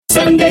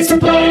7 Days to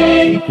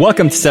Play.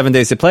 Welcome to 7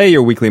 Days to Play,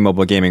 your weekly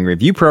mobile gaming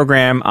review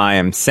program. I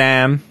am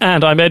Sam.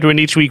 And I'm Edwin.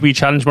 Each week we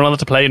challenge one another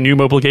to play a new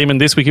mobile game,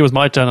 and this week it was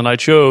my turn, and I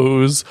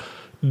chose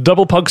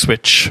Double Pug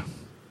Switch.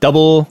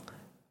 Double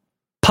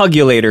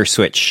Pugulator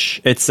Switch.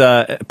 It's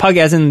pug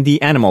as in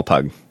the animal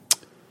pug.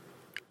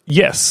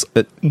 Yes,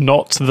 but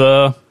not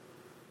the...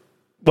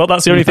 Well,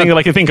 that's the only thing that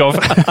I can think of.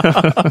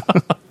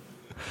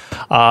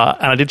 And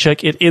I did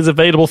check, it is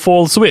available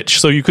for Switch,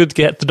 so you could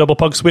get the Double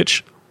Pug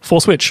Switch for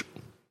Switch.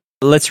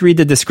 Let's read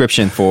the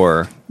description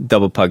for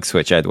Double Pug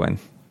Switch, Edwin.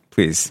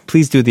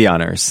 Please do the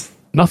honors.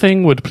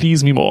 Nothing would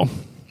please me more.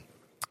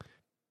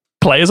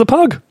 Play as a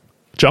pug.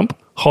 Jump,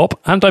 hop,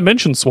 and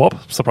dimension swap,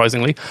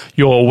 surprisingly,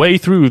 your way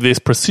through this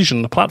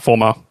precision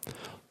platformer.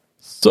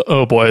 So,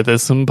 oh boy,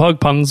 there's some pug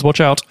puns, watch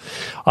out.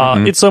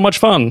 It's so much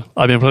fun.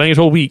 I've been playing it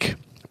all week.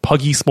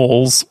 Puggy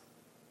Smalls.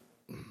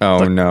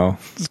 Oh, no.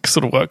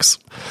 Sort of works.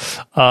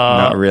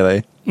 Not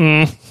really.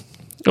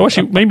 Oh,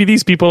 actually, maybe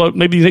these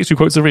next two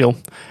quotes are real.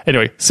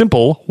 Anyway,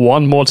 simple,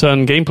 one more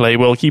turn gameplay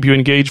will keep you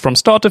engaged from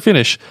start to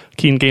finish.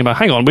 Keen gamer,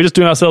 hang on, we're just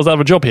doing ourselves out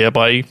of a job here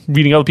by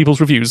reading other people's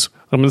reviews.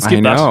 I'm going to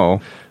skip that. I know.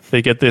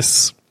 They get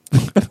this.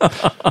 If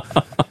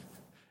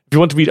you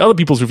want to read other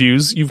people's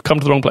reviews, you've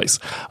come to the wrong place.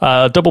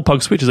 Double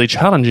Pug Switch is a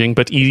challenging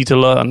but easy to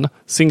learn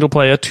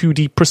single-player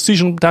 2D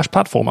precision dash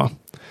platformer.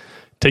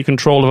 Take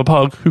control of a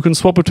pug who can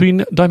swap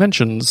between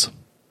dimensions.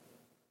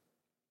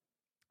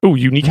 Oh,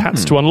 unique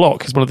hats to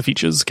unlock is one of the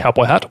features.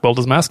 Cowboy hat,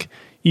 welder's mask,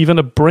 even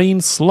a brain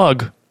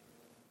slug.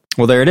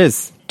 Well, there it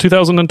is.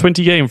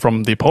 2020 game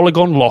from the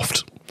Polygon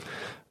Loft,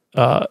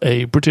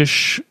 a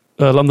British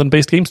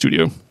London-based game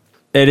studio.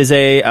 It is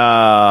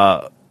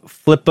a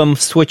flip 'em,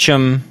 switch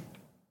 'em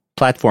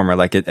platformer,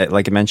 like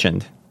it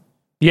mentioned.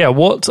 Yeah,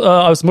 what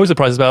I was most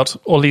surprised about,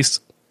 or at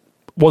least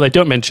what they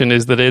don't mention,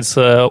 is that it's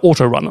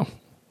auto runner.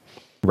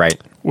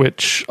 Right.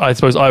 Which I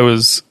suppose I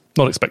was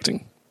not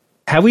expecting.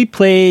 Have we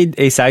played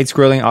a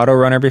side-scrolling auto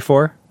runner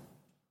before?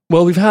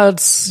 Well, we've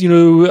had,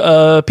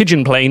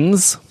 Pigeon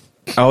Planes.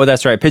 Oh,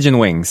 that's right. Pigeon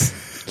Wings.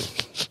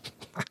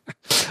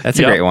 That's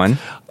a great one.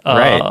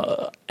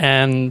 Right.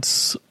 And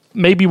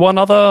maybe one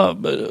other,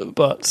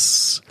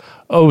 but...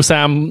 Oh,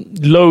 Sam,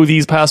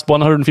 these past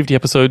 150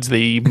 episodes,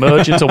 they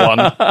merge into one.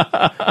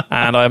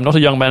 And I'm not a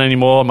young man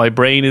anymore. My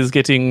brain is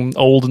getting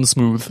old and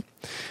smooth.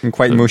 And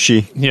quite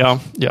mushy. Yeah.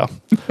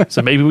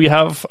 So maybe we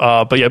have,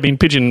 but yeah, I mean,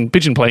 Pigeon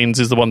Planes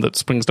is the one that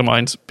springs to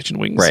mind. Pigeon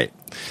Wings. Right.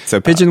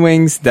 So Pigeon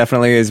Wings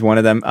definitely is one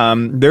of them.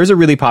 There's a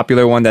really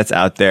popular one that's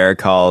out there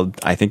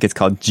I think it's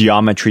called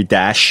Geometry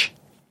Dash.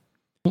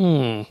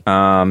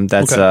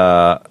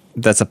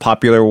 That's a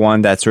popular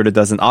one that sort of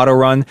does an auto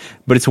run,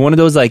 but it's one of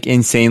those like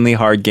insanely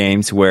hard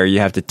games where you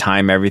have to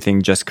time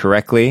everything just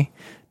correctly.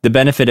 The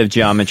benefit of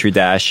Geometry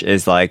Dash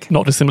is like...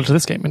 Not dissimilar to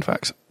this game, in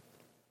fact.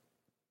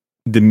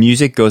 The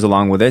music goes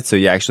along with it, so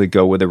you actually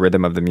go with the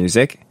rhythm of the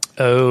music.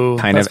 Oh,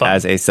 kind of fun.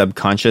 As a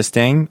subconscious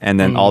thing, and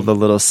then all the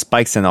little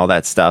spikes and all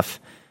that stuff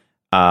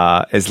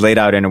is laid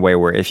out in a way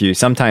where if you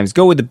sometimes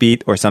go with the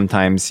beat or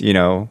sometimes,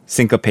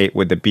 syncopate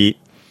with the beat,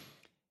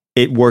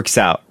 it works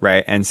out,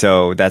 right? And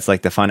so that's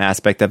like the fun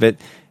aspect of it.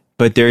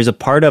 But there's a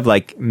part of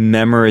like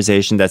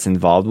memorization that's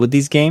involved with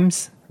these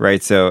games,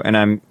 right? So,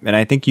 and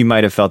I think you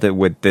might have felt it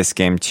with this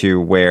game too,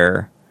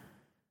 where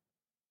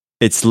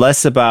it's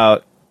less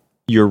about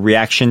your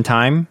reaction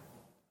time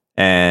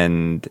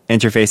and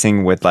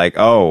interfacing with like,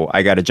 oh,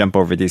 I got to jump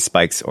over these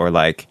spikes or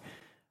like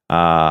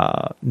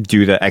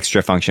do the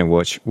extra function,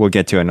 which we'll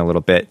get to in a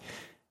little bit.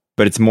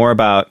 But it's more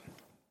about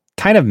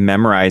kind of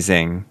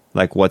memorizing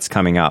like what's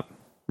coming up,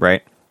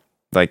 right?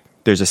 Like,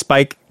 there's a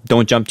spike,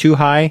 don't jump too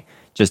high,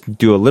 just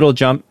do a little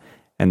jump,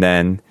 and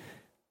then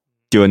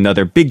do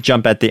another big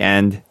jump at the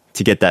end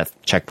to get that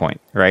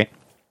checkpoint, right?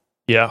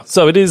 Yeah,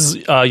 so it is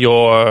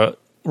your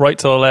right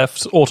to the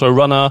left auto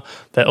runner.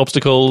 There are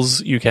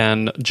obstacles, you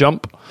can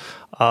jump.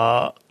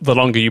 The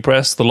longer you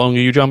press, the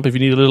longer you jump. If you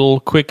need a little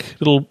quick,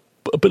 little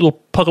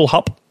puggle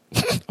hop.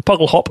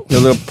 Puggle hop. A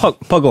little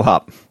puggle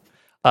hop.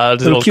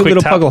 Little cute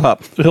little puggle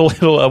hop.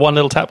 One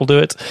little tap will do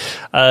it.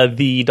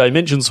 The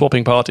dimension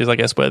swapping part is, I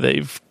guess, where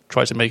they've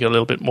tried to make it a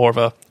little bit more of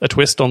a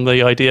twist on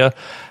the idea.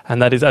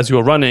 And that is, as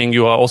you're running,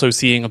 you are also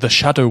seeing the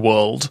shadow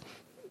world,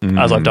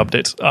 as I've dubbed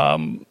it,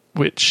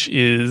 which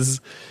is,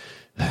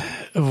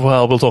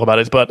 well, we'll talk about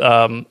it,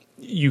 but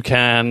you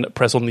can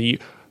press on the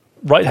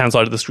right-hand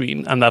side of the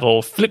screen, and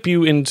that'll flip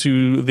you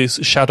into this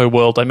shadow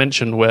world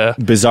dimension where...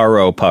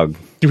 Bizarro pug.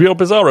 Real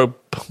Bizarro.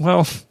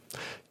 Well...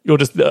 You're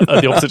just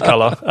the opposite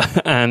color,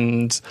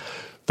 and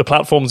the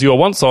platforms you were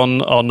once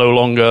on are no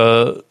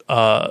longer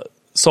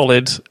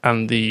solid,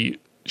 and the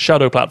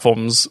shadow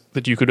platforms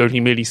that you could only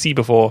merely see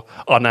before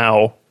are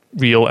now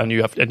real, and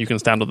you can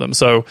stand on them.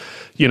 So,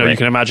 you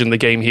can imagine the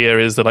game here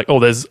is that like, oh,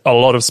 there's a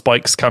lot of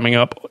spikes coming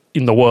up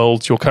in the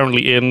world you're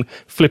currently in.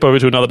 Flip over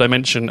to another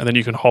dimension, and then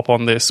you can hop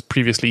on this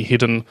previously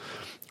hidden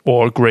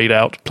or grayed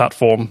out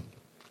platform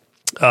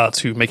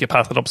to make it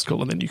past that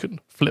obstacle, and then you can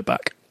flip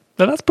back.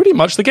 And that's pretty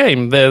much the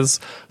game. There's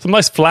some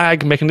nice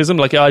flag mechanism.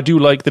 Like, I do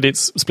like that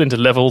it's splintered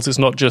levels. It's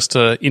not just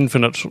an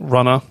infinite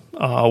runner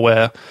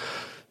where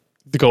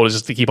the goal is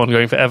just to keep on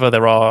going forever.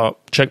 There are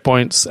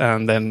checkpoints,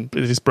 and then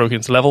it is broken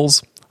into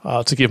levels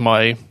to give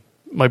my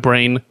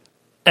brain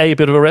A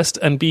bit of a rest,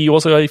 and B,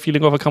 also a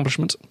feeling of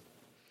accomplishment.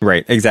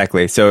 Right,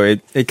 exactly. So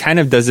it kind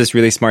of does this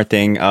really smart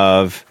thing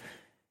of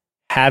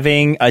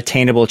having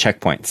attainable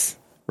checkpoints,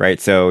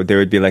 right? So there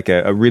would be like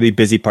a really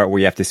busy part where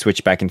you have to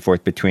switch back and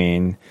forth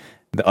between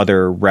the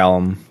other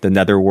realm, the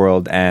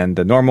netherworld, and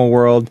the normal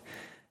world,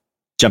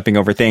 jumping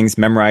over things,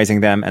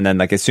 memorizing them, and then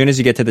like as soon as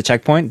you get to the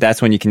checkpoint,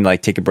 that's when you can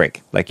like take a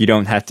break. Like you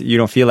don't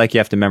feel like you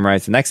have to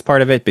memorize the next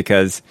part of it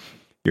because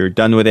you're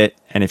done with it,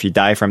 and if you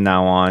die from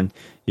now on,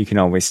 you can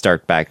always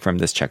start back from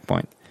this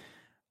checkpoint.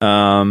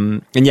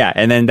 And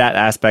then that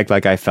aspect,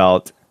 like I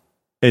felt,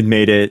 it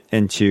made it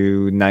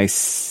into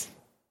nice,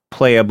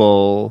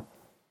 playable,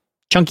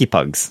 chunky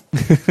pugs.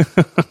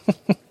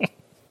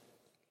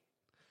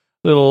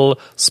 Little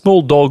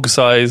small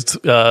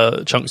dog-sized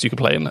chunks you can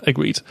play in.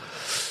 Agreed.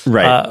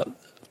 Right.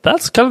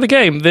 That's kind of the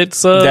game.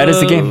 That is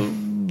the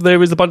game.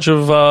 There is a bunch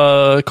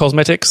of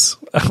cosmetics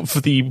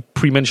for the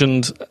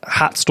pre-mentioned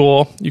hat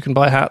store. You can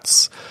buy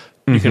hats.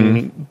 You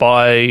can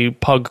buy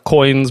pug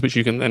coins, which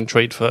you can then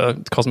trade for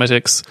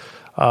cosmetics.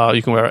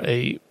 You can wear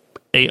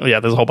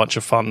there's a whole bunch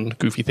of fun,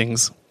 goofy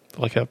things,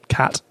 like a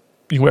cat.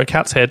 You can wear a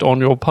cat's head on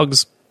your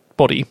pug's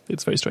body.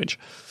 It's very strange.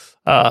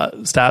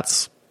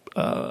 Stats.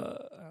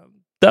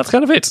 That's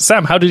kind of it.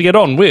 Sam, how did you get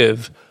on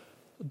with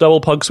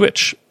Double Pug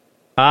Switch?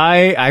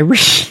 I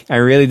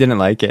really didn't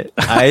like it.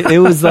 It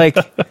was like,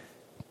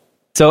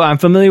 so I'm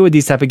familiar with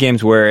these type of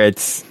games where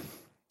it's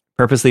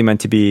purposely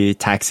meant to be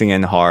taxing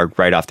and hard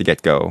right off the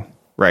get-go,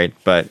 right?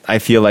 But I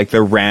feel like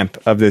the ramp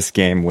of this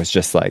game was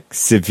just like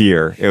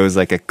severe. It was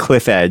like a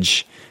cliff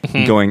edge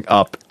going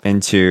up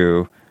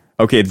into,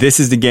 okay, this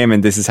is the game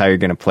and this is how you're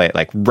going to play it,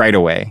 like right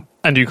away.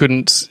 And you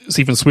couldn't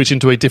even switch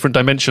into a different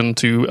dimension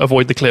to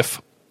avoid the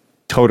cliff.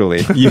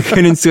 Totally. You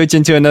couldn't switch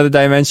into another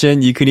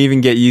dimension. You could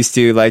even get used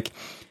to, like,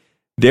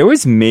 there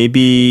was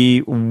maybe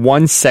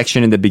one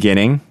section in the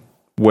beginning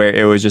where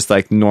it was just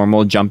like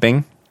normal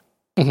jumping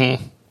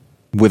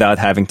without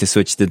having to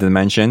switch the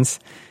dimensions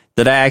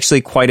that I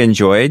actually quite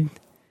enjoyed.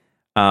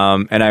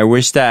 And I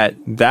wish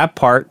that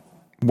part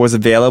was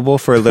available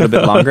for a little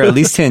bit longer, at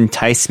least to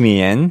entice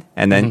me in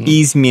and then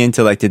ease me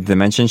into like the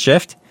dimension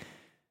shift.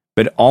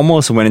 But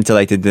almost went into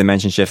like the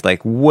dimension shift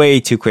like way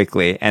too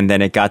quickly. And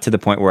then it got to the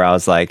point where I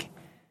was like,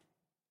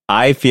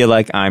 I feel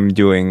like I'm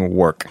doing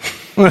work.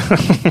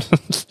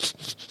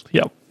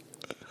 Yep.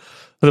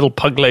 Little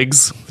pug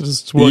legs.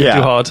 Just working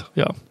too hard.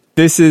 Yeah.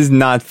 This is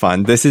not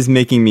fun. This is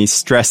making me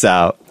stress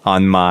out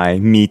on my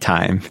me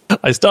time.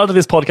 I started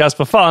this podcast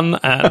for fun,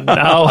 and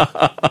now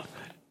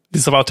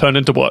this somehow turned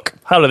into work.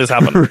 How did this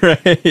happen?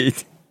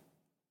 Right.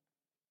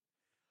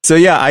 So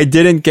yeah, I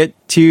didn't get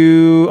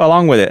too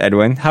along with it,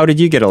 Edwin. How did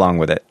you get along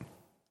with it?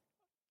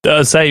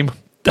 Same.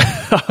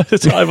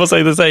 I will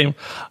say the same.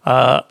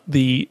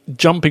 The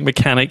jumping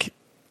mechanic,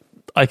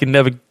 I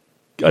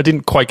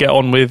didn't quite get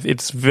on with.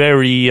 It's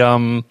very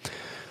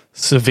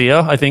severe.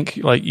 I think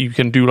like you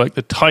can do like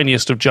the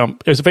tiniest of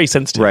jump. It's very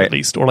sensitive, right? At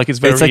least, or like it's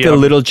like a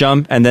little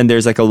jump, and then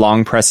there's like a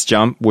long press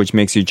jump, which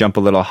makes you jump a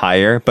little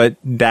higher. But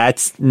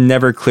that's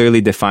never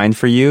clearly defined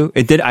for you.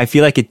 I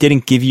feel like it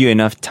didn't give you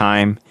enough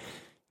time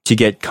to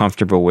get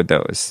comfortable with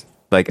those.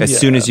 Like as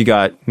soon as you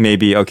got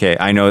maybe, okay,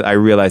 I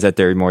realize that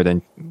there are more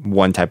than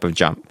one type of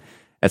jump.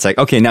 It's like,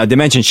 okay, now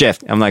dimension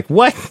shift. I'm like,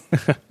 what?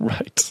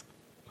 Right.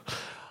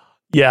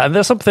 Yeah, and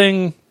there's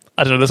something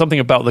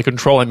about the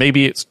control, and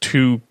maybe it's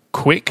too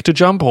quick to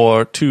jump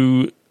or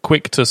too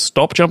quick to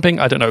stop jumping.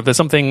 I don't know. There's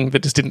something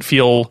that just didn't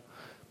feel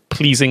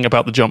pleasing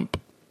about the jump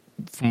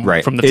from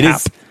the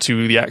tap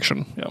to the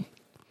action. Yeah.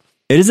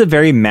 It is a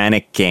very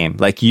manic game.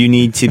 Like you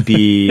need to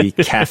be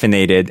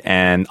caffeinated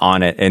and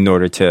on it in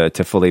order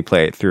to fully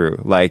play it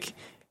through. Like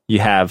you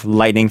have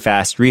lightning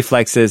fast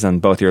reflexes on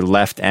both your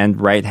left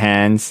and right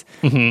hands.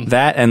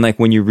 That, and like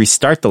when you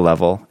restart the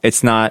level,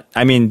 it's not,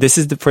 I mean, this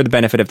is for the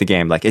benefit of the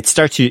game. Like it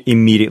starts you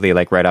immediately,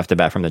 like right off the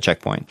bat from the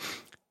checkpoint.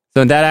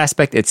 So in that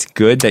aspect, it's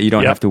good that you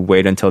don't have to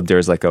wait until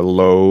there's like a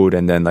load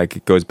and then like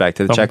it goes back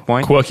to the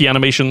checkpoint. Quirky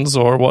animations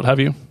or what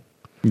have you.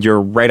 You're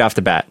right off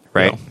the bat,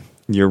 right? Yeah.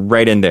 You're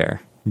right in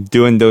there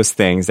doing those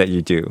things that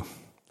you do.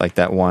 Like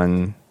that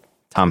one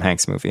Tom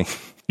Hanks movie.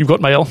 You've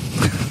got mail.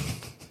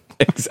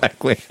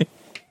 Exactly.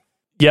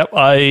 Yep,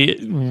 I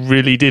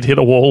really did hit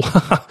a wall,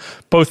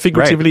 both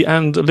figuratively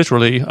and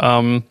literally.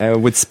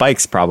 With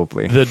spikes,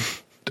 probably. Do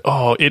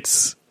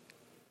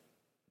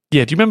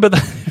you remember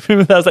that?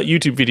 Remember there was that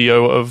YouTube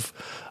video of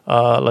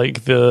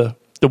like the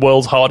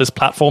world's hardest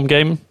platform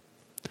game?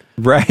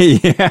 Right,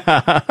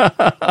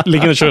 yeah.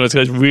 Link in the show notes,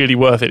 guys. Really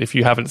worth it if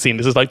you haven't seen.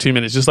 This is like 2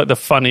 minutes, just like the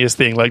funniest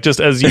thing. Like just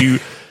as you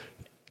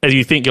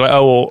think,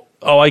 you're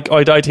like,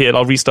 I died here and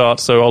I'll restart,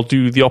 so I'll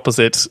do the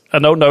opposite.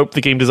 And nope,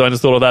 the game designers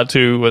thought of that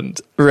too. And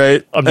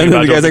right, I'm doing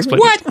and the guy's like,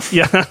 what? It.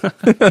 Yeah.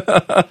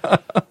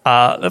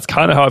 That's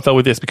kind of how I felt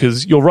with this,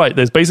 because you're right.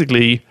 There's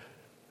basically,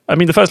 I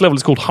mean, the first level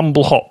is called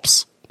Humble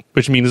Hops,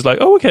 which means like,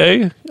 oh,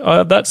 okay,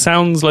 that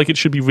sounds like it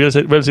should be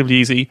relatively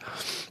easy.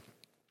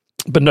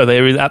 But no,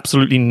 there is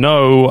absolutely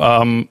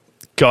no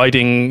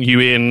guiding you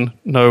in,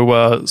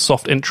 no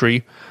soft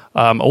entry.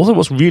 Also,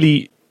 what's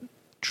really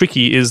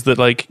tricky is that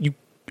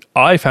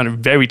I found it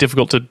very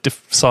difficult to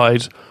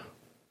decide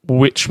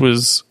which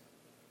was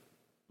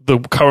the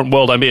current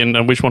world I'm in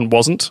and which one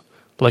wasn't.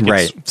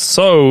 Right. It's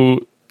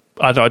so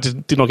I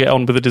did not get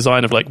on with the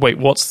design of wait,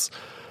 what's.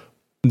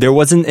 There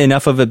wasn't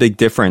enough of a big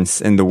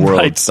difference in the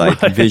worlds,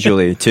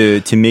 visually,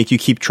 to make you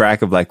keep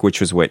track of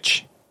which was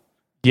which.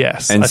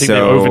 Yes, and I think they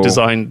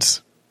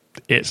over-designed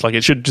it.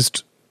 It should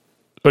just,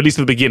 or at least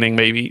at the beginning,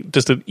 maybe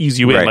just to ease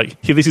you in. Right.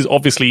 Here, this is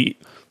obviously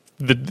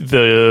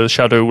the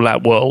Shadow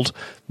Lab world,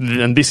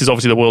 and this is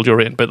obviously the world you're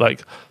in.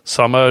 But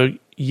some are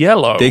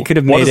yellow. They could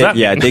have made it.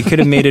 Yeah, they could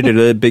have made it a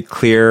little bit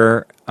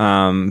clearer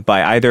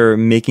by either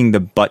making the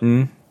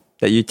button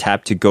that you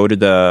tap to go to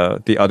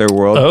the other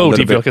world. Oh, do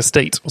you feel like a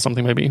state or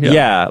something maybe?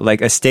 Yeah,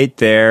 a state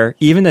there.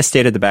 Even the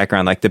state of the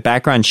background. The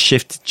background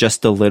shifts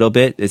just a little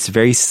bit. It's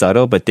very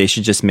subtle, but they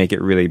should just make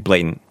it really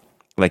blatant.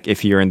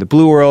 If you're in the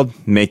blue world,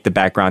 make the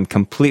background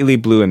completely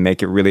blue and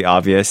make it really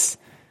obvious.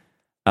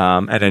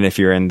 And then if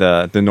you're in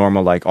the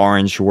normal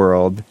orange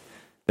world,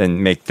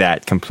 then make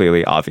that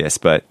completely obvious.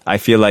 But I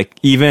feel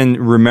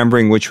even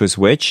remembering which was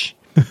which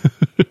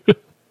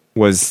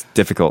was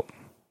difficult.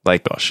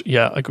 Gosh,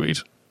 yeah, agreed.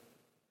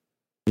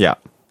 Yeah.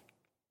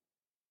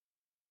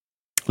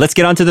 Let's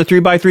get on to the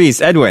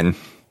 3x3s. Edwin.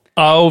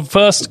 Oh,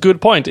 first, good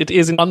point. It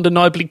is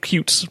undeniably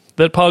cute.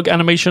 The pug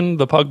animation,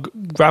 the pug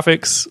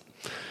graphics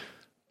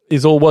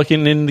is all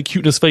working in the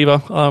cuteness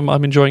favor. I'm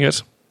enjoying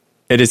it.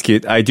 It is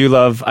cute. I do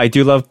love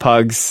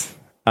pugs.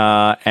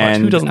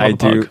 And who doesn't love a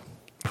pug?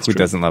 Who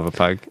doesn't love a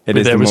pug? It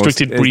is their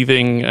restricted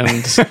breathing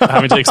and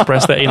having to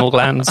express their anal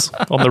glands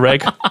on the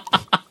reg.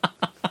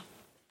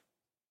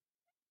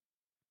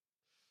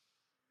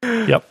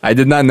 Yep. I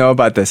did not know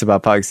about this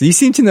about pugs. You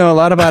seem to know a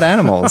lot about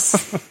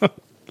animals.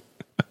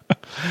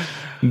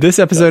 This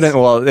episode, it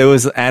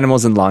was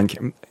animals and lawn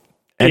care.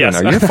 Edwin,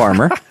 are you a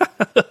farmer?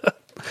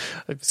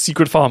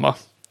 Secret farmer.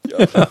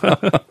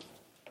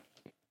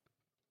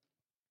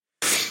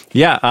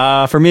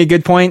 Yeah, for me, a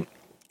good point.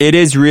 It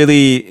is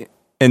really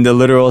in the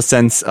literal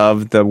sense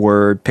of the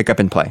word pick up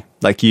and play.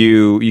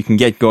 You can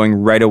get going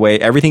right away.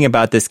 Everything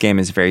about this game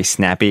is very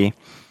snappy.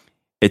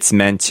 It's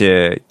meant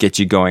to get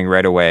you going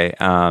right away.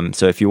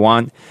 So if you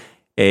want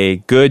a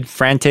good,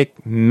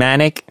 frantic,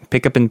 manic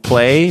pick up and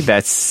play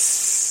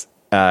that's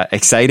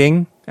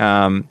exciting,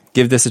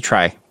 give this a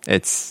try.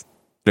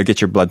 It'll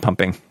get your blood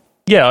pumping.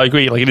 Yeah, I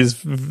agree. It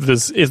is.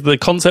 The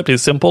concept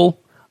is simple.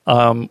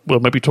 We'll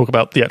maybe talk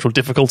about the actual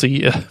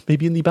difficulty,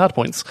 maybe in the bad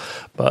points.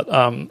 But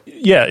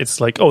it's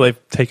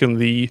they've taken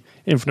the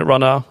Infinite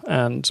Runner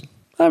and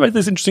made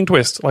this interesting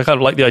twist. I kind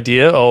of like the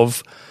idea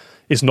of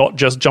it's not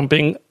just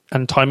jumping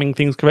and timing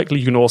things correctly.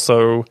 You can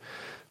also,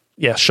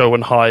 show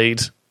and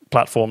hide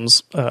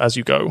platforms as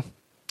you go,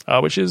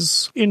 which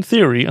is, in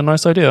theory, a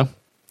nice idea.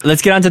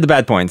 Let's get on to the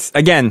bad points.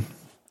 Again,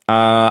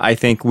 I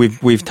think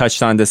we've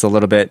touched on this a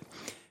little bit.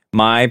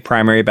 My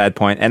primary bad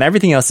point, and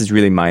everything else is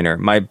really minor,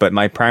 but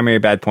my primary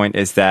bad point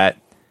is that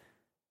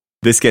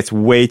this gets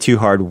way too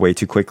hard way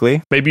too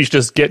quickly. Maybe you should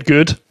just get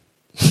good,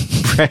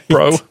 right.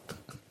 Bro.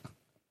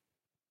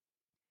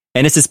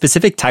 And it's a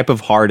specific type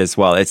of hard as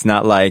well. It's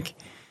not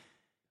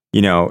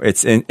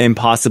it's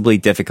impossibly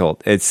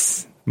difficult.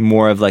 It's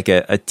more of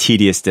a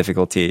tedious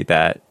difficulty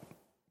that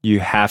you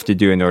have to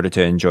do in order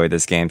to enjoy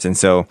these games. And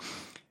so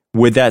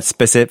with that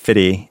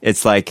specificity,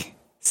 it's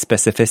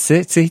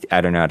specificity. I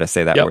don't know how to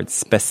say that word.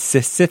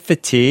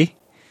 Specificity.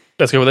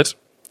 Let's go with it.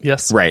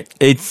 Yes. Right.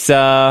 It's,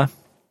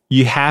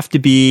 you have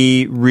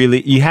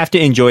to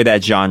enjoy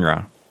that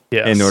genre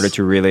in order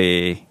to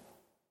really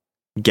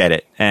get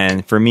it.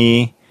 And for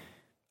me,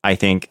 I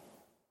think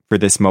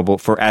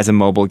as a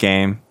mobile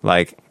game,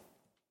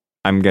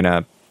 I'm going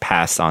to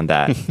pass on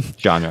that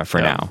genre for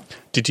now.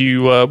 Did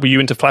you, were you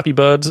into Flappy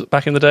Bird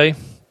back in the day?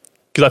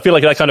 Because I feel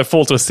like that kind of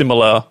falls to a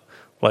similar,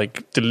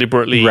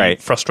 deliberately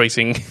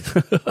frustrating.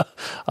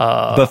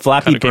 But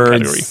Flappy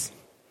Birds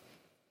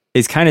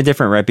is kind of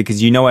different, right?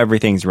 Because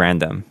everything's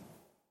random,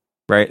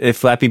 right? If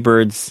Flappy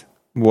Birds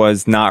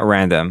was not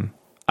random,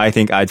 I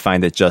think I'd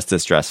find it just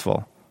as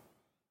stressful.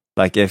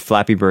 If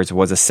Flappy Birds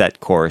was a set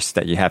course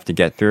that you have to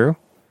get through,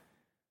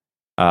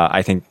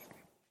 I think,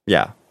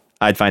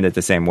 I'd find it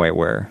the same way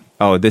where,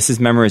 this is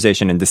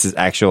memorization and this is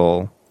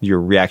actual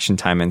your reaction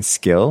time and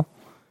skill.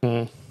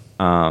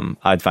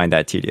 I'd find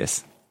that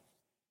tedious.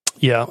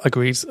 Yeah,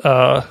 agreed.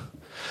 I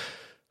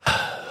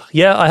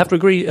have to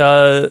agree.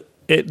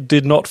 It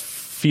did not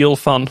feel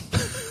fun,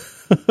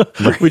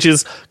 which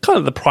is kind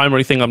of the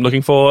primary thing I'm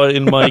looking for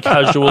in my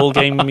casual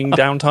gaming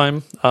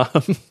downtime.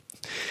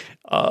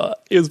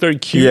 It was very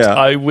cute. Yeah.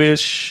 I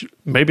wish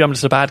maybe I'm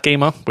just a bad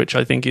gamer, which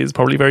I think is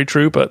probably very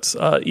true, but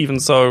even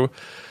so,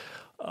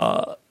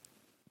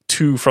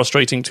 too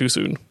frustrating too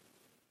soon.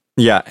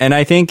 Yeah, and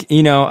I think,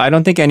 I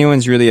don't think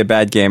anyone's really a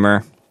bad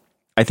gamer.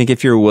 I think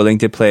if you're willing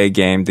to play a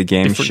game, the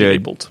game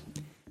should...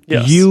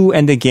 Yes. You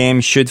and the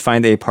game should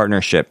find a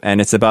partnership,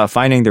 and it's about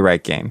finding the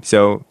right game.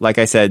 So, like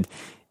I said,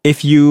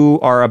 if you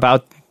are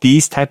about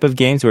these type of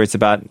games where it's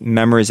about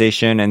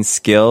memorization and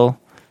skill,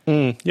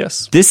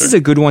 Yes. This is a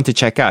good one to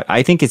check out.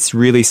 I think it's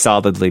really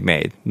solidly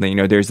made. You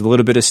know, there's a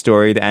little bit of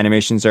story. The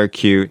animations are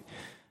cute.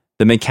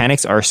 The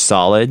mechanics are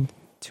solid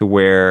to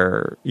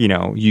where, you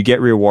know, you get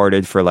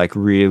rewarded for like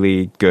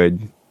really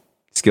good,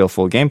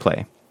 skillful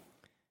gameplay.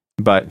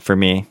 But for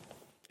me,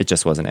 it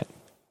just wasn't it.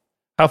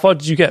 How far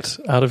did you get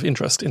out of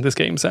interest in this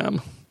game,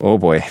 Sam? Oh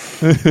boy.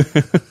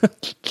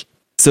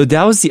 So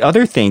that was the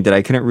other thing that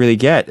I couldn't really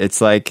get.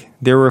 It's like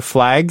there were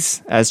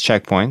flags as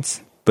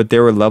checkpoints, but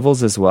there were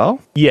levels as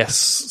well. Yes.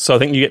 So I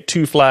think you get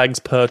 2 flags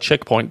per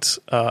checkpoint,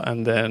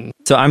 and then.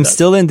 So I'm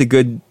still in the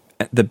good,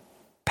 the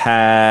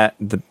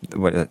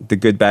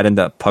good, bad, and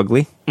the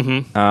pugly.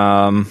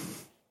 Mm-hmm.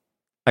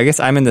 I guess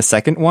I'm in the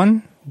second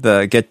one.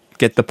 The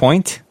get the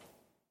point.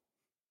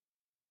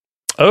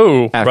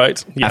 Oh,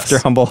 right. Yes. After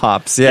Humble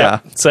Hops, yeah.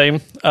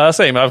 Same.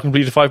 Same. I've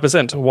completed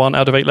 5%. 1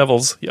 out of 8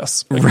 levels.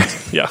 Yes.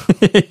 Right. Yeah.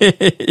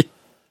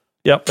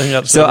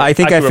 Yep. So I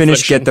think I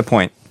finished reflection. Get the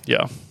Point.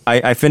 Yeah.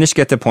 I finished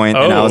Get the Point,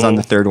 and I was on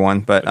the third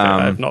one, but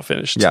I have not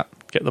finished. Yeah.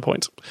 Get the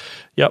point.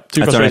 Yep.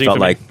 Too That's frustrating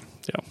what I felt for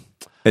me. like.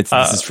 Yeah.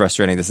 This is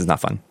frustrating. This is not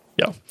fun.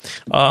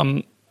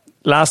 Yeah.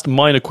 Last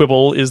minor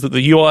quibble is that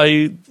the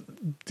UI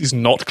is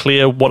not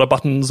clear what are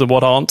buttons and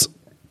what aren't.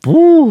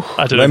 Ooh,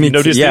 I don't know if you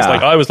noticed this.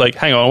 Like, I was like,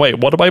 hang on, wait,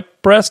 what do I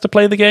press to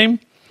play the game?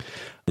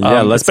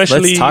 Yeah, let's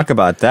talk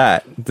about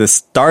that.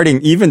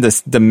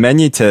 The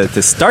menu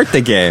to start the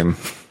game.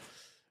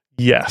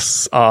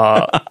 Yes.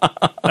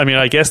 I mean,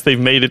 I guess they've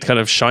made it kind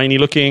of shiny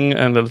looking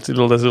and there's a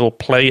little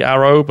play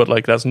arrow, but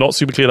like that's not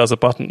super clear as a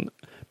button.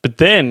 But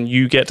then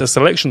you get a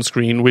selection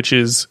screen, which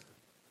is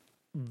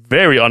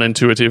very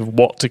unintuitive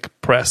what to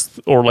press,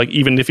 or like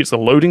even if it's a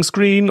loading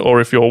screen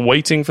or if you're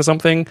waiting for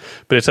something.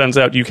 But it turns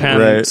out you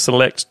can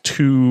select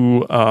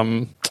 2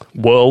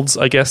 worlds,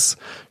 I guess,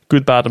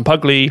 Good, Bad, and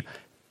Pugly,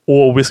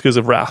 or Whiskers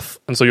of Wrath.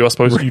 And so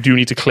you do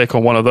need to click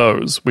on one of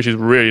those, which is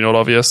really not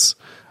obvious.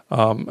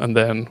 And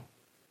then,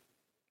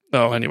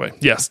 anyway,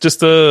 yes, just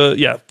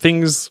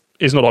things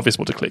is not obvious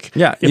what to click.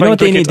 Yeah, you know what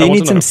they need? They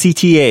need some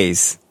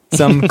CTAs,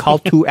 some call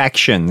to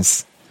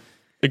actions.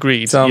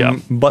 Agreed.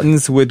 Some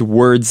buttons with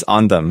words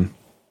on them.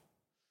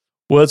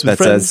 Words with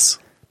that friends. Says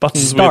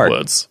buttons start, with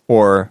words.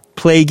 Or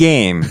play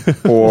game.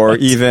 Or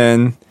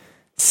even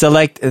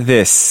select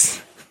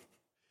this.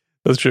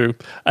 That's true.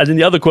 And then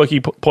the other quirky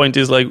point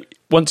is like,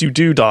 once you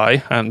do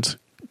die, and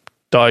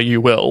die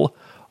you will,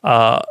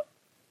 for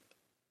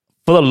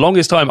the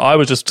longest time I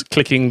was just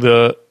clicking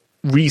the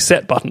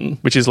reset button,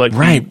 which is like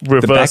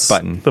reverse,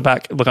 the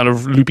back button. The kind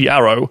of loopy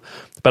arrow.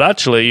 But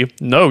actually,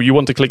 no, you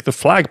want to click the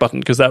flag button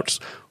because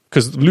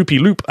loopy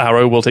loop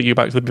arrow will take you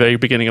back to the very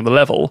beginning of the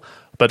level,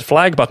 but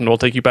flag button will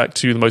take you back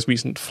to the most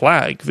recent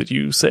flag that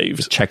you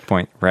saved.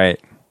 Checkpoint, right.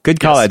 Good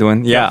call,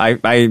 Edwin. Yeah,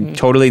 I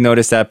totally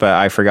noticed that, but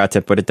I forgot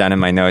to put it down in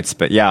my notes.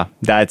 But yeah,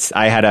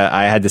 I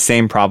had the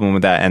same problem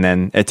with that, and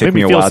then it took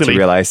me a while to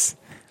realize,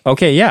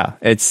 okay, yeah,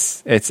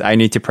 it's I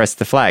need to press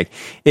the flag.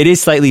 It is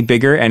slightly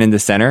bigger and in the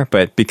center,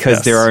 but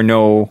because there are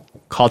no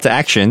call to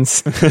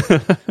actions,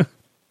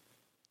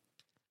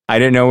 I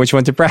didn't know which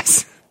one to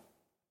press.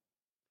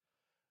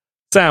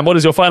 Sam, what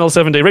is your final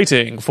 7-day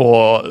rating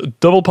for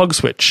Double Pug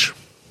Switch?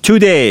 2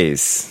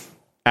 days.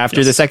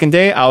 After the second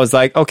day, I was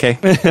like, okay,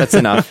 that's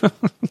enough.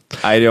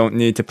 I don't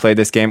need to play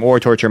this game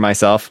or torture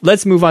myself.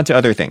 Let's move on to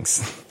other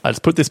things. Let's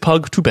put this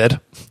pug to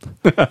bed.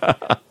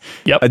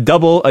 Yep.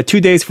 A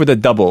 2 days for the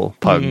double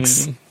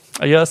pugs.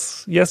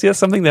 Yes,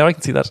 something there. I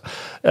can see that.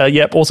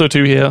 Yep, also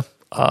 2 here.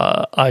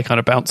 I kind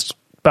of bounced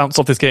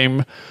off this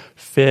game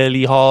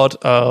fairly hard.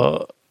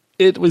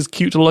 It was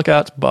cute to look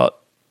at, but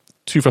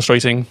too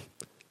frustrating.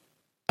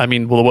 I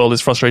mean, well, the world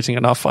is frustrating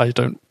enough. I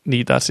don't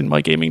need that in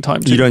my gaming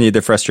time too. You don't need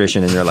the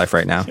frustration in your life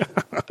right now.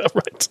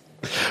 Right.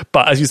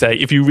 But as you say,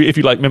 if you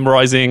like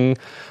memorizing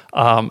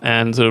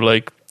and sort of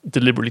like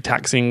deliberately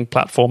taxing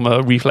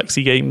platformer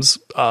reflexy games,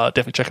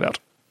 definitely check it out.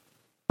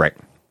 Right.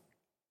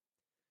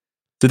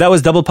 So that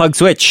was Double Pug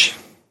Switch.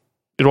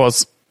 It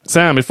was.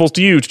 Sam, it falls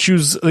to you to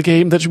choose the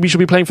game that we should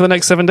be playing for the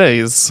next 7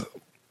 days.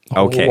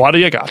 Okay. What do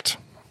you got?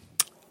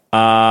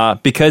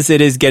 Because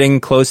it is getting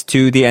close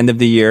to the end of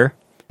the year.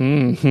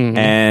 Mm-hmm.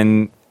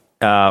 And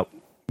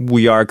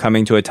we are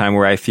coming to a time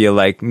where I feel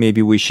like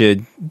maybe we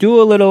should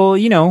do a little,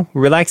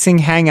 relaxing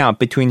hangout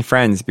between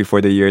friends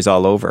before the year's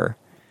all over.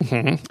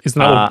 Mm-hmm. Is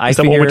that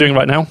what we're doing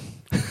right now?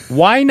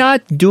 Why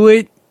not do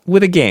it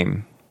with a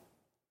game?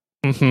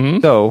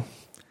 Mm-hmm. So,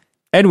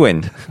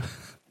 Edwin,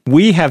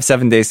 we have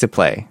 7 days to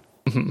play.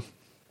 Mm-hmm.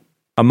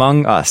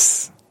 Among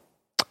Us.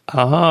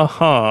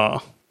 Uh-huh.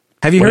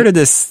 Have you heard of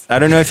this? I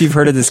don't know if you've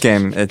heard of this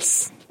game.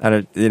 It's kind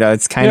of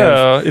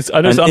it's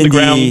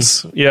underground.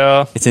 It's an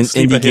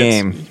indie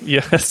game.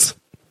 Yes.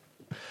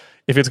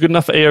 If it's good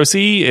enough for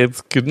AOC, it's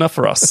good enough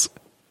for us.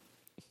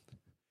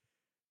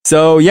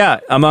 So yeah,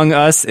 Among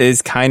Us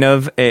is kind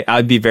of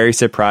I'd be very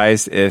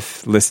surprised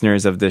if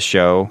listeners of this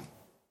show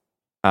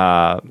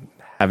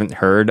haven't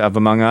heard of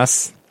Among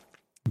Us,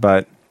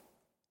 but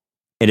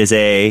it is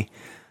a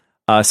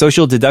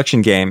social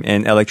deduction game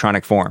in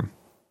electronic form,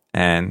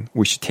 and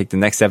we should take the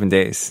next 7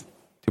 days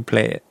to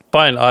play it.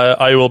 Fine,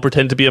 I will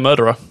pretend to be a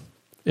murderer.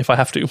 if I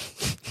have to,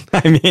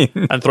 I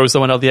mean, and throw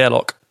someone out the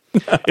airlock.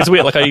 It's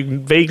weird. Like, I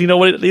vaguely know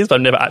what it is, but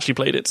I've never actually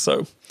played it.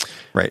 So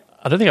right.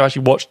 I don't think I've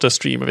actually watched a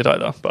stream of it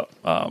either. But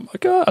I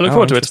look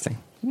forward to it.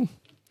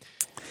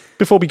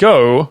 Before we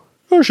go,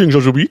 Xing's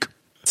of the week.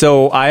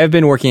 So I have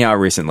been working out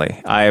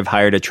recently. I have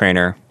hired a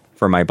trainer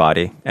for my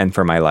body and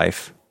for my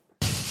life.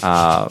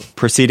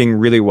 Proceeding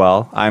really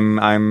well.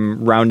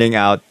 I'm rounding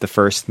out the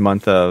first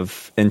month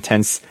of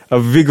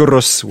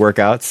vigorous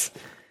workouts.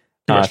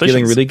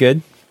 Feeling really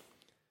good.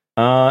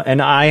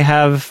 And I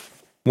have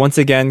once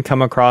again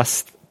come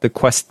across the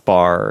Quest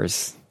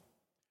bars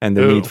and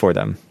the need for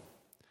them.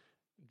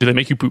 Do they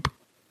make you poop?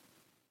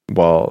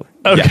 Well,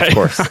 okay. Yeah, of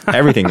course.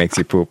 Everything makes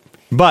you poop.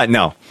 But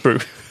no. True.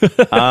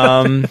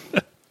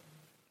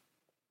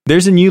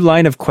 There's a new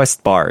line of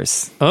Quest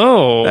bars.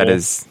 Oh. That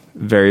is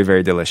very,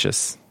 very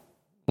delicious.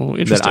 Oh,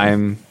 interesting. That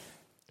I'm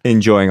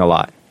enjoying a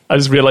lot. I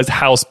just realized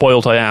how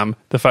spoiled I am.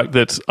 The fact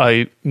that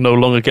I no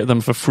longer get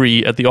them for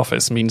free at the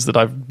office means that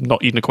I've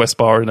not eaten a Quest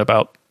bar in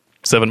about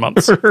 7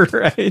 months.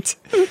 Right.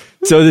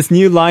 So this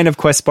new line of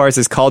Quest bars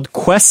is called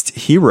Quest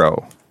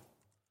Hero.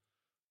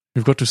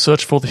 You've got to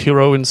search for the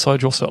hero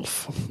inside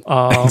yourself.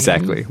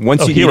 Exactly.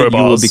 Once you eat hero it, you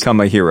will bars. become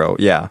a hero.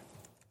 Yeah.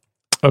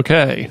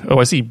 Okay. Oh,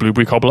 I see.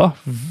 Blueberry cobbler,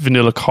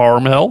 vanilla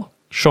caramel,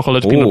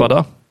 chocolate peanut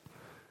butter.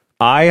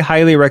 I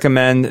highly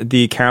recommend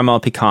the caramel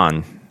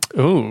pecan.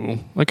 Oh,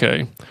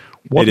 okay.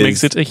 What It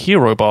makes is- it a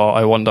hero bar,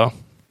 I wonder?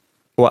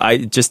 Well,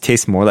 it just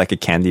tastes more like a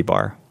candy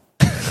bar.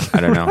 I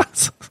don't know.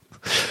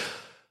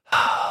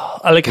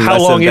 Like, how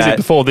Less long of is it that.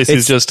 before this is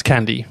It's- just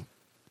candy?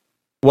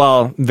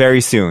 Well,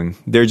 very soon.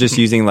 They're just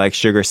using like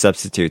sugar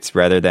substitutes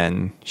rather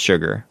than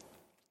sugar.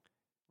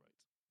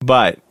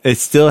 But it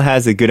still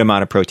has a good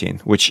amount of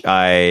protein, which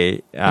I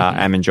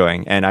am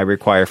enjoying and I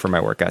require for my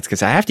workouts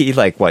because I have to eat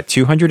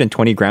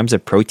 220 grams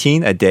of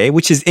protein a day,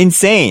 which is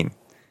insane.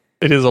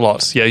 It is a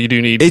lot. Yeah, you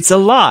do need... It's a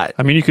lot.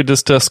 I mean, you could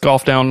just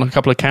scarf down a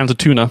couple of cans of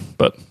tuna,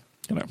 but,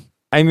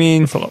 I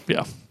mean, it's a lot,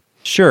 yeah.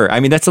 sure. I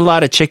mean, that's a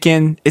lot of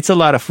chicken. It's a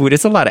lot of food.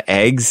 It's a lot of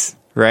eggs,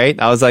 right?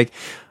 I was like,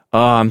 oh,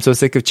 I'm so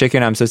sick of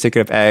chicken. I'm so sick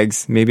of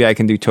eggs. Maybe I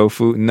can do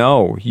tofu.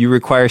 No, you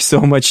require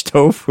so much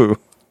tofu.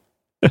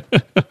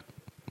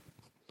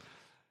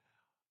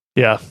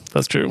 Yeah,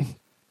 that's true.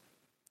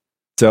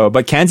 So,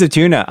 but cans of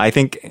tuna, I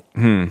think,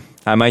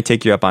 I might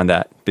take you up on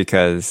that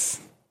because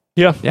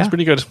Yeah, Yeah. it's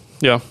pretty good.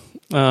 Yeah.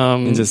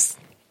 you just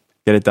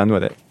get it done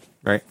with it,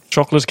 right?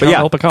 Chocolate But yeah.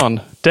 caramel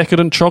pecan.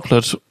 Decadent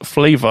chocolate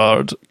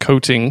flavored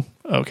coating.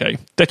 Okay.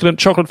 Decadent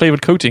chocolate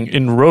flavored coating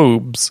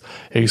enrobes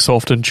a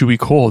soft and chewy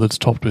core that's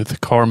topped with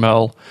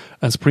caramel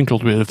and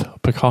sprinkled with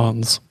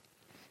pecans.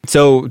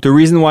 So the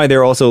reason why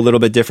they're also a little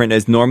bit different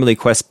is normally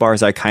Quest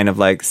bars are kind of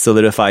like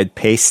solidified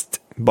paste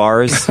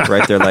bars,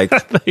 right? They're like,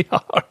 They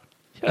are.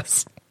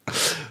 Yes.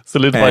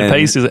 Solidified And-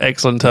 paste is an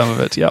excellent term of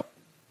it. Yep.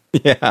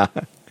 yeah.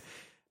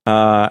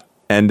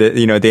 And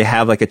they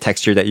have like a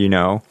texture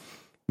that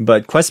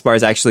but Quest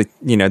bars actually,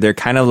 they're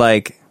kind of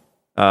like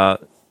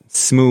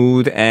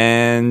smooth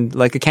and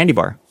like a candy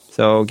bar.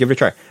 So give it a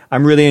try.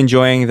 I'm really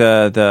enjoying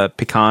the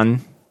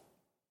pecan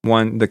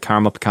one, the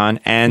caramel pecan,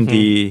 and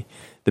the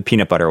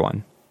peanut butter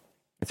one.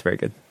 It's very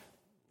good.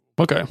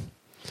 Okay.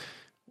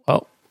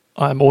 Well,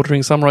 I'm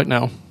ordering some right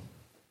now.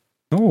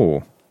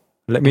 Oh,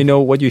 let me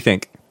know what you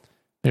think.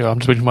 Yeah, I'm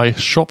just waiting for my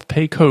shop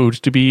pay code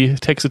to be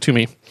texted to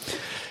me.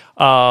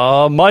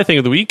 My thing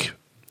of the week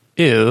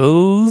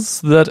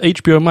is that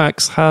HBO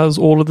Max has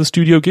all of the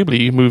Studio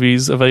Ghibli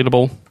movies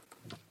available,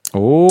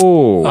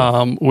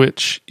 Oh,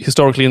 which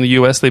historically in the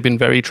US they've been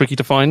very tricky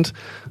to find.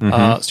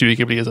 Studio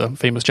Ghibli is a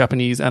famous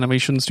Japanese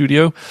animation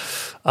studio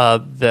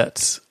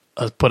that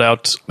has put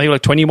out maybe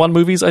 21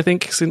 movies, I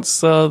think,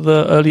 since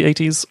the early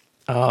 80s.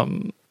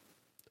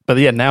 But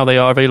yeah, now they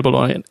are available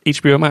on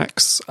HBO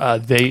Max.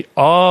 They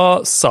are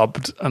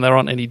subbed, and there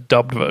aren't any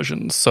dubbed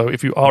versions. So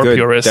if you are a good.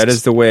 purist, That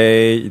is the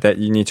way that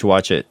you need to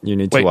watch it. You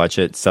need Wait. to watch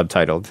it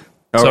subtitled.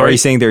 Oh, Sorry. are you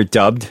saying they're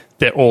dubbed?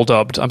 they're all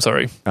dubbed. I'm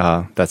sorry.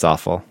 That's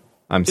awful.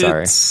 I'm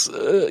sorry. It's,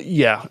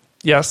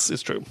 yes,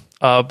 it's true.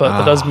 But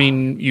that does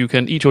mean you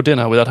can eat your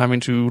dinner without having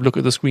to look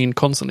at the screen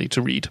constantly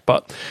to read.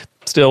 But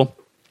still,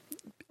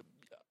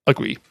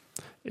 agree.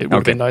 It would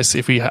have been nice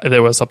if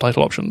there were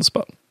subtitle options.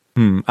 But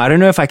I don't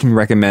know if I can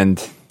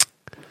recommend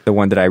the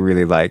one that I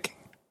really like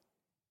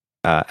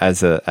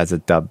as a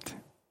dubbed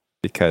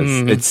because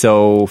it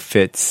so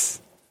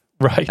fits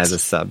right, as a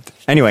subbed.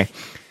 Anyway,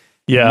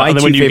 yeah. my And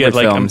then two when you get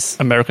favorite like films.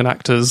 American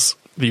actors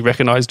that you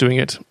recognize doing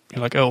it,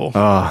 you're like, oh,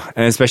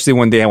 and especially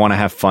one day I want to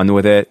have fun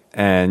with it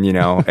and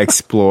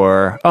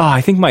explore. Oh, I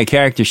think my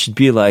character should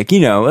be like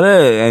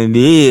anyway.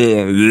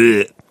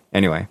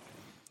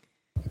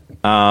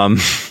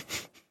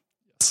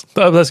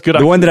 That's good.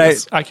 The one that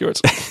that's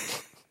accurate.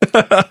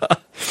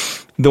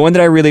 The one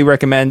that I really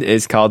recommend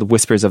is called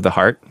Whispers of the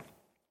Heart.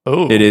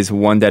 Oh, It is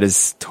one that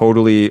is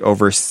totally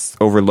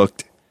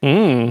overlooked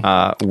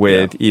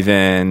with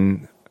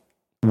even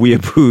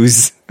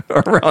weeaboos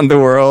around the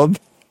world.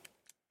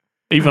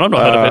 even I've not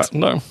heard of it.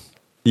 No.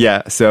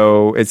 Yeah,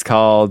 so it's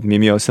called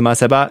Mimi o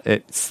Sumaseba.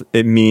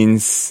 It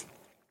means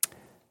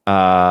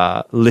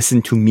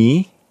listen to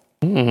me.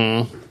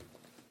 And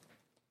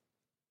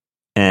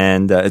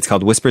it's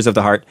called Whispers of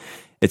the Heart.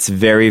 It's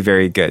very,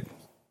 very good.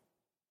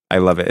 I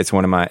love it. It's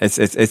one of my.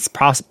 It's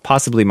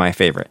possibly my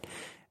favorite.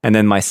 And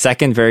then my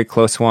second very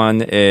close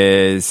one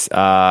is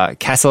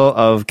Castle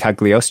of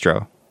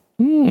Cagliostro.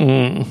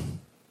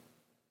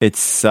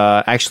 It's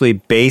actually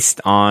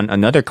based on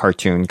another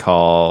cartoon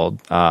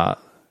called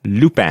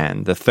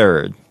Lupin the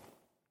Third.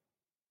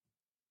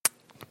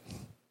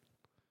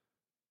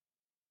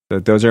 So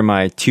those are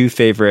my two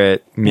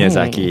favorite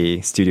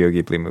Miyazaki Studio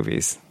Ghibli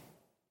movies.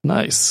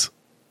 Nice.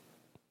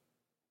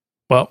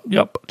 Well,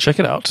 yep, check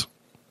it out.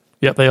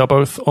 Yep, they are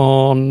both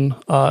on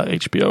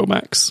HBO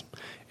Max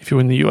if you're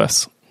in the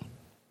US.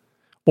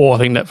 Or I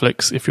think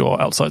Netflix if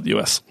you're outside the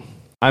US.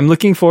 I'm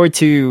looking forward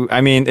to,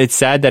 I mean, it's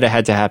sad that it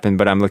had to happen,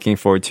 but I'm looking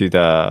forward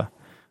to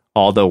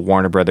all the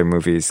Warner Brother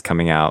movies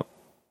coming out.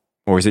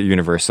 Or is it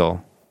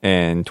Universal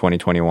in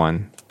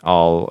 2021?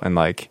 All in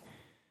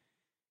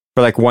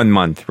for 1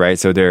 month, right?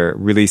 So they're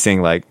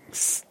releasing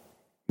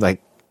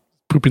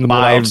pooping them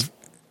 5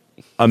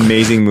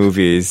 amazing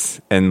movies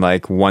in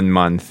 1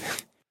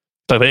 month.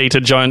 So they ate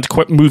a giant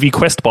movie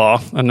Quest bar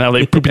and now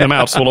they're pooping them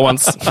out all at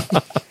once.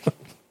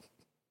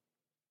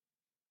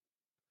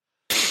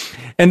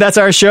 And that's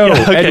our show,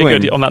 yeah, okay,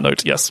 Edwin. Good. On that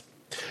note, yes.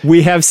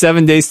 We have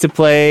 7 days to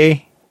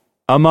play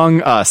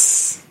Among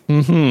Us.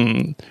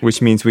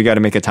 Which means we got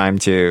to make a time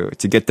to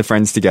get the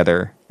friends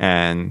together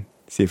and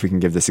see if we can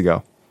give this a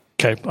go.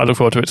 Okay, I look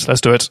forward to it. Let's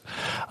do it.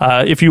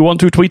 If you want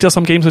to tweet us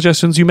some game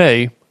suggestions, you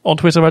may on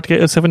Twitter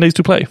at 7 days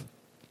to play.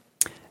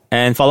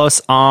 And follow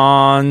us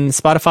on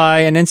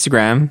Spotify and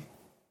Instagram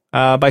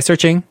by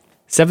searching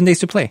 7 days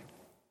to play.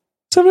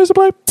 7 days to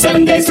play.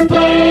 7 days to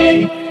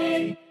play.